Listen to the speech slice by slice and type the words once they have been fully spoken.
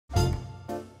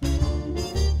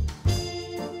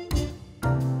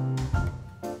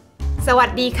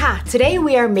Sawadee. Today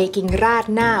we are making Rad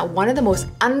Na, one of the most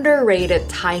underrated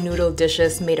Thai noodle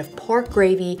dishes made of pork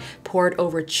gravy poured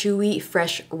over chewy,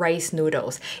 fresh rice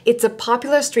noodles. It's a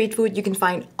popular street food you can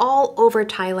find all over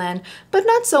Thailand, but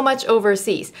not so much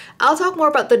overseas. I'll talk more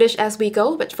about the dish as we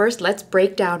go, but first let's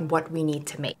break down what we need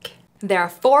to make. There are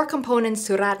 4 components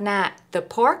to Rad Na: the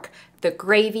pork, the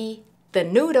gravy, the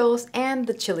noodles, and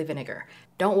the chili vinegar.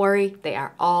 Don't worry, they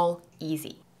are all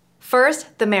easy.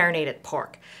 First, the marinated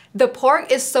pork. The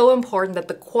pork is so important that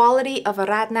the quality of a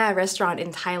Rad Na restaurant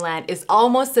in Thailand is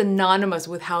almost synonymous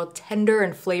with how tender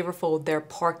and flavorful their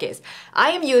pork is.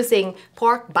 I am using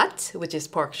pork butt, which is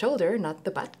pork shoulder, not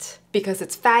the butt, because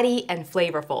it's fatty and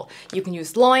flavorful. You can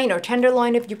use loin or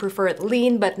tenderloin if you prefer it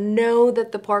lean, but know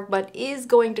that the pork butt is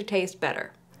going to taste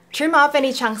better. Trim off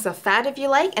any chunks of fat if you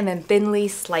like, and then thinly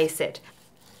slice it.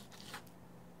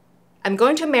 I'm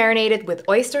going to marinate it with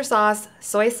oyster sauce,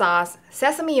 soy sauce,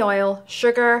 sesame oil,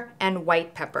 sugar, and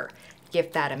white pepper.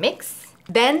 Give that a mix.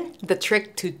 Then, the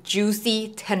trick to juicy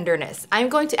tenderness. I'm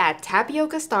going to add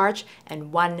tapioca starch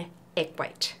and 1 egg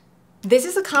white. This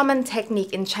is a common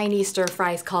technique in Chinese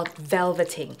stir-fries called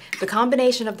velveting. The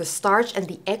combination of the starch and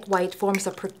the egg white forms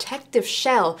a protective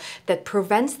shell that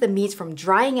prevents the meat from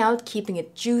drying out, keeping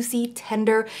it juicy,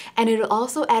 tender, and it'll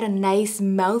also add a nice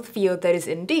mouthfeel that is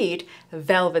indeed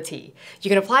velvety. You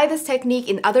can apply this technique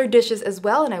in other dishes as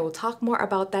well, and I will talk more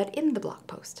about that in the blog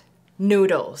post.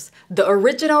 Noodles. The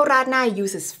original Rad Na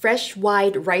uses fresh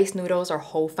white rice noodles or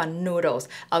whole fun noodles.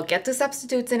 I'll get to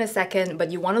substitutes in a second,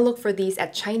 but you want to look for these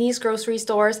at Chinese grocery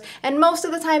stores, and most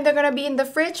of the time they're going to be in the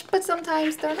fridge, but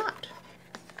sometimes they're not.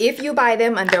 If you buy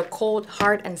them and they're cold,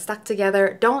 hard, and stuck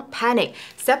together, don't panic.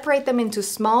 Separate them into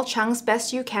small chunks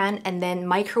best you can and then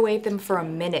microwave them for a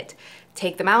minute.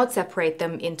 Take them out, separate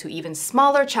them into even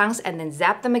smaller chunks, and then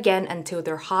zap them again until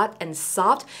they're hot and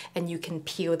soft and you can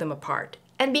peel them apart.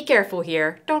 And be careful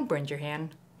here, don't burn your hand.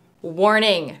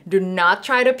 Warning, do not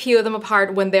try to peel them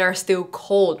apart when they are still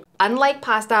cold. Unlike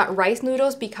pasta, rice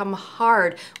noodles become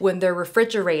hard when they're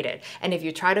refrigerated. And if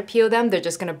you try to peel them, they're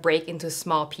just gonna break into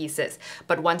small pieces.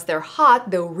 But once they're hot,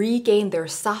 they'll regain their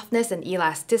softness and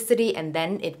elasticity, and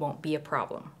then it won't be a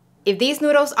problem. If these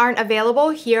noodles aren't available,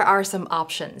 here are some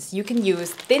options. You can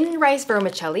use thin rice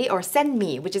vermicelli or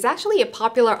senmi, which is actually a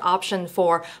popular option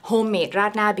for homemade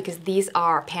Rad Na because these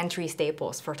are pantry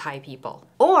staples for Thai people.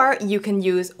 Or you can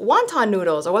use wonton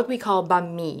noodles, or what we call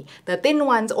banh mi. The thin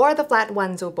ones or the flat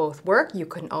ones will both work. You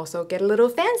can also get a little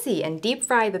fancy and deep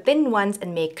fry the thin ones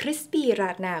and make crispy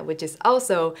Rad Na, which is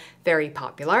also very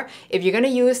popular. If you're gonna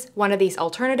use one of these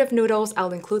alternative noodles,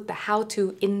 I'll include the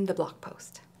how-to in the blog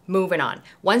post. Moving on.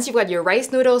 Once you've got your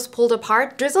rice noodles pulled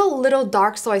apart, drizzle a little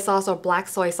dark soy sauce or black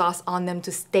soy sauce on them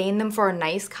to stain them for a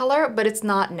nice color, but it's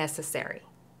not necessary.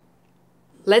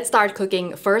 Let's start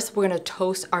cooking. First, we're gonna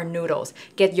toast our noodles.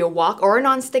 Get your wok or a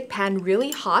non-stick pan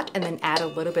really hot and then add a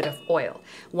little bit of oil.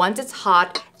 Once it's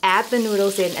hot, add the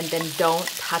noodles in and then don't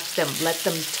touch them. Let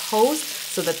them toast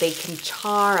so that they can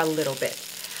char a little bit.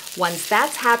 Once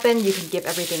that's happened, you can give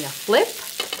everything a flip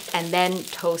and then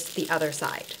toast the other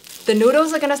side. The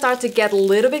noodles are gonna start to get a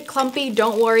little bit clumpy.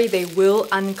 Don't worry, they will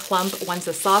unclump once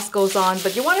the sauce goes on,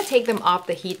 but you wanna take them off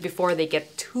the heat before they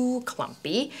get too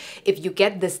clumpy. If you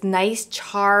get this nice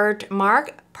charred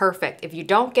mark, perfect. If you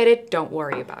don't get it, don't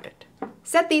worry about it.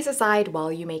 Set these aside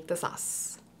while you make the sauce.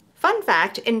 Fun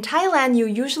fact, in Thailand, you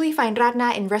usually find Rad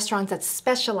Na in restaurants that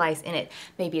specialize in it.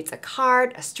 Maybe it's a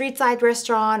cart, a street side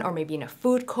restaurant, or maybe in a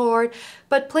food court.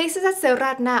 But places that sell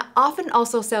Rad Na often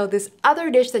also sell this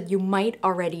other dish that you might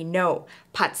already know,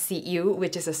 pad see ew,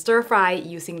 which is a stir fry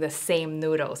using the same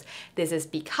noodles. This is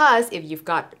because if you've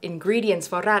got ingredients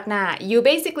for Rad Na, you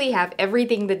basically have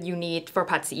everything that you need for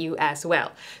pad see ew as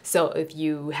well. So if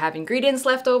you have ingredients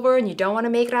left over and you don't want to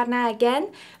make Rad Na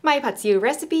again, my pad see ew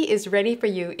recipe is ready for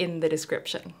you in the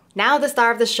description. Now the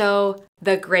star of the show,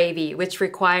 the gravy, which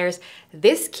requires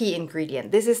this key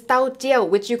ingredient. This is tau jiao,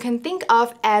 which you can think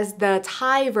of as the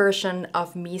Thai version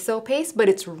of miso paste, but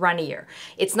it's runnier.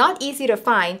 It's not easy to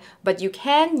find, but you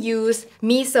can use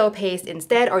miso paste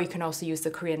instead, or you can also use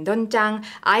the Korean doenjang.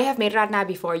 I have made Rad Na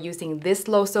before using this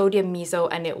low sodium miso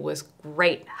and it was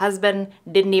great. Husband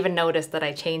didn't even notice that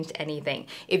I changed anything.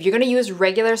 If you're gonna use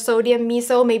regular sodium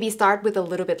miso, maybe start with a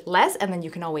little bit less and then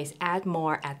you can always add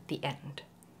more at the end.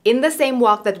 In the same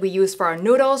wok that we use for our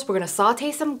noodles, we're gonna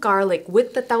saute some garlic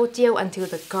with the tau jiao until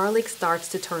the garlic starts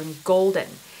to turn golden.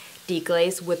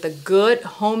 Deglaze with the good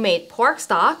homemade pork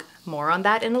stock, more on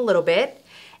that in a little bit,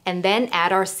 and then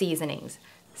add our seasonings.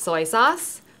 Soy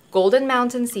sauce, Golden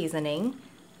Mountain seasoning,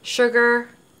 sugar,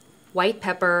 white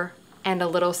pepper, and a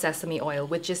little sesame oil,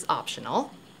 which is optional.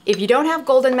 If you don't have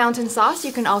Golden Mountain sauce,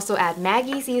 you can also add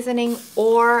Maggi seasoning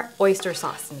or oyster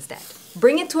sauce instead.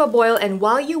 Bring it to a boil, and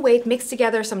while you wait, mix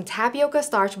together some tapioca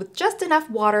starch with just enough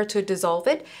water to dissolve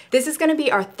it. This is going to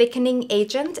be our thickening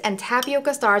agent, and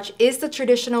tapioca starch is the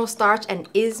traditional starch and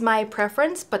is my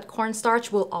preference, but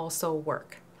cornstarch will also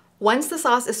work. Once the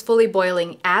sauce is fully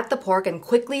boiling, add the pork and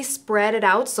quickly spread it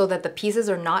out so that the pieces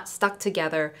are not stuck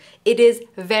together. It is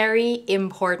very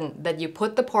important that you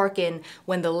put the pork in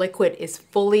when the liquid is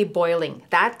fully boiling.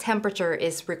 That temperature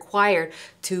is required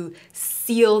to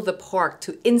seal the pork,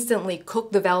 to instantly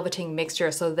cook the velveting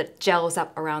mixture so that it gels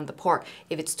up around the pork.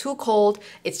 If it's too cold,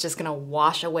 it's just gonna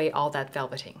wash away all that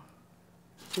velveting.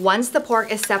 Once the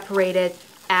pork is separated,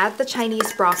 add the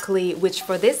Chinese broccoli, which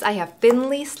for this I have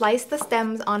thinly sliced the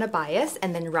stems on a bias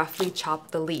and then roughly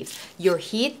chopped the leaves. Your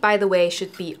heat, by the way,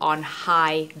 should be on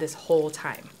high this whole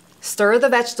time. Stir the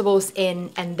vegetables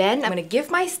in, and then I'm gonna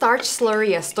give my starch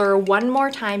slurry a stir one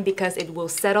more time because it will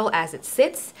settle as it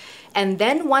sits. And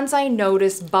then once I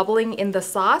notice bubbling in the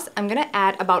sauce, I'm gonna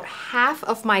add about half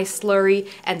of my slurry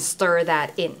and stir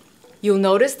that in. You'll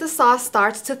notice the sauce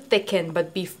starts to thicken,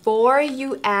 but before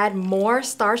you add more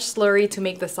starch slurry to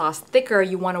make the sauce thicker,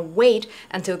 you want to wait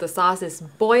until the sauce is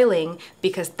boiling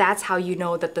because that's how you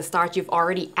know that the starch you've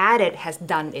already added has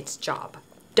done its job.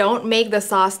 Don't make the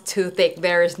sauce too thick.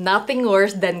 There is nothing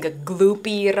worse than the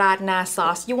gloopy Rad Na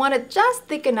sauce. You want it just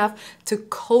thick enough to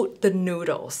coat the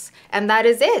noodles. And that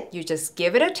is it. You just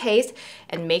give it a taste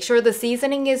and make sure the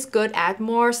seasoning is good. Add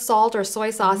more salt or soy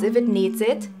sauce if it needs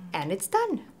it, and it's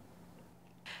done.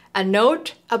 A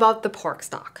note about the pork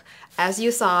stock. As you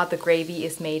saw, the gravy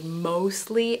is made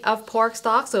mostly of pork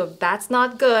stock, so if that's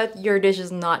not good, your dish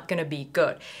is not gonna be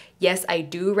good. Yes, I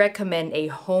do recommend a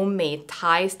homemade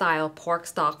Thai-style pork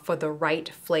stock for the right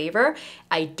flavor.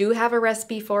 I do have a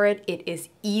recipe for it. It is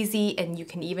easy and you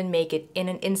can even make it in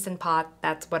an Instant Pot.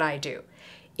 That's what I do.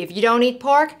 If you don't eat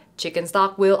pork, chicken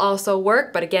stock will also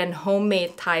work, but again,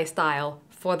 homemade Thai style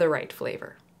for the right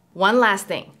flavor. One last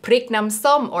thing, prik nam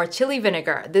som or chili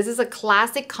vinegar. This is a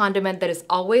classic condiment that is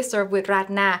always served with Rad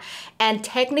Na, and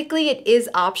technically it is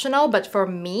optional, but for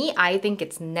me, I think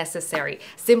it's necessary.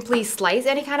 Simply slice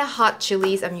any kind of hot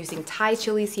chilies. I'm using Thai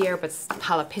chilies here, but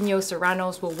jalapeno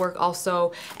serranos will work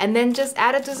also, and then just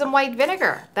add it to some white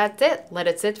vinegar. That's it. Let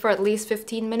it sit for at least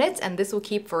 15 minutes, and this will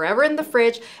keep forever in the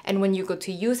fridge, and when you go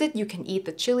to use it, you can eat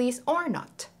the chilies or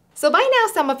not. So by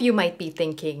now, some of you might be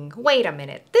thinking, wait a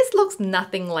minute, this looks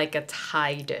nothing like a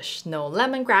Thai dish. No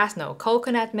lemongrass, no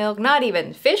coconut milk, not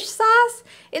even fish sauce.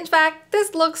 In fact,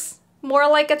 this looks more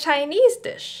like a Chinese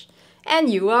dish.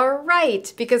 And you are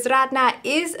right, because Rad Na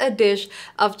is a dish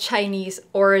of Chinese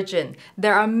origin.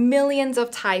 There are millions of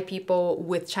Thai people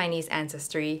with Chinese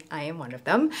ancestry. I am one of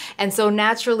them. And so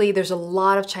naturally, there's a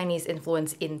lot of Chinese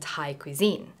influence in Thai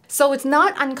cuisine. So it's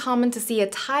not uncommon to see a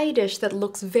Thai dish that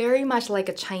looks very much like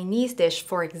a Chinese dish.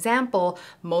 For example,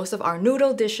 most of our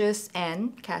noodle dishes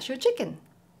and cashew chicken.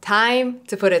 Time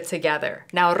to put it together.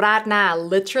 Now, Rad Na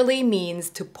literally means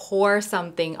to pour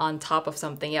something on top of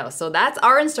something else. So that's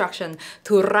our instruction,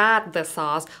 to rad the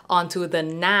sauce onto the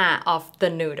na of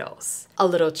the noodles. A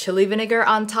little chili vinegar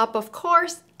on top, of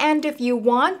course, and if you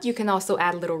want, you can also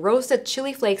add little roasted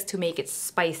chili flakes to make it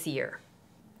spicier.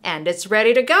 And it's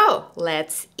ready to go.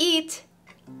 Let's eat.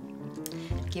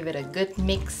 Give it a good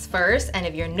mix first, and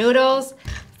if your noodles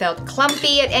felt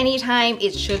clumpy at any time,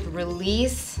 it should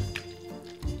release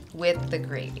with the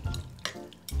gravy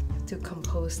to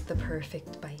compose the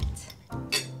perfect bite.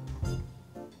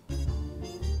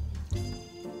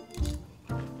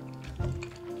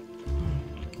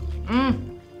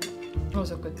 Oh,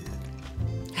 so good.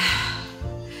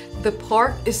 The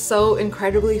pork is so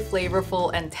incredibly flavorful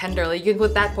and tender. You can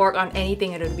put that pork on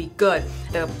anything and it'll be good.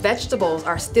 The vegetables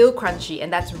are still crunchy,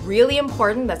 and that's really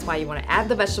important. That's why you want to add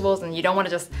the vegetables, and you don't want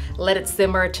to just let it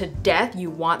simmer to death. You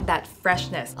want that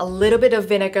freshness. A little bit of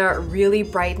vinegar really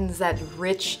brightens that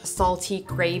rich, salty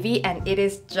gravy, and it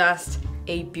is just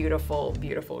a beautiful,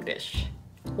 beautiful dish.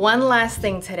 One last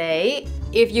thing today.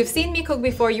 If you've seen me cook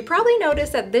before, you probably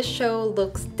noticed that this show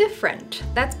looks different.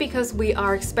 That's because we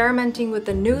are experimenting with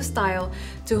a new style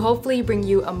to hopefully bring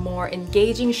you a more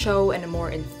engaging show and a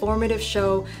more informative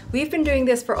show. We've been doing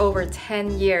this for over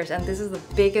 10 years, and this is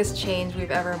the biggest change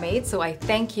we've ever made, so I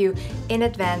thank you in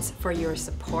advance for your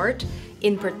support.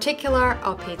 in particular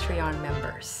our Patreon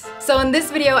members. So in this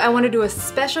video, I want to do a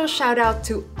special shout out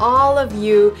to all of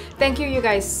you. Thank you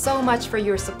guys so much for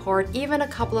your support. Even a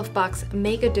couple of bucks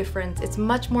make a difference. It's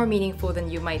much more meaningful than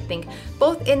you might think,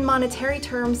 both in monetary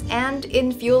terms and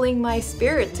in fueling my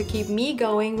spirit to keep me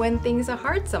going when things are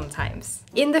hard sometimes.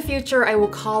 In the future, I will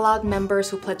call out members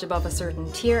who pledge above a certain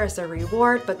tier as a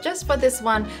reward, but just for this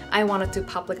one, I wanted to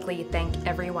publicly thank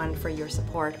everyone for your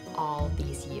support all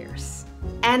these years.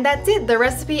 And that's it. The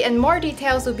recipe and more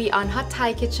details will be on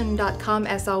hotthaikitchen.com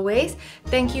as always.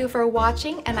 Thank you for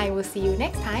watching, and I will see you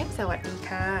next time. สวัสดี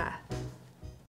ค่ะ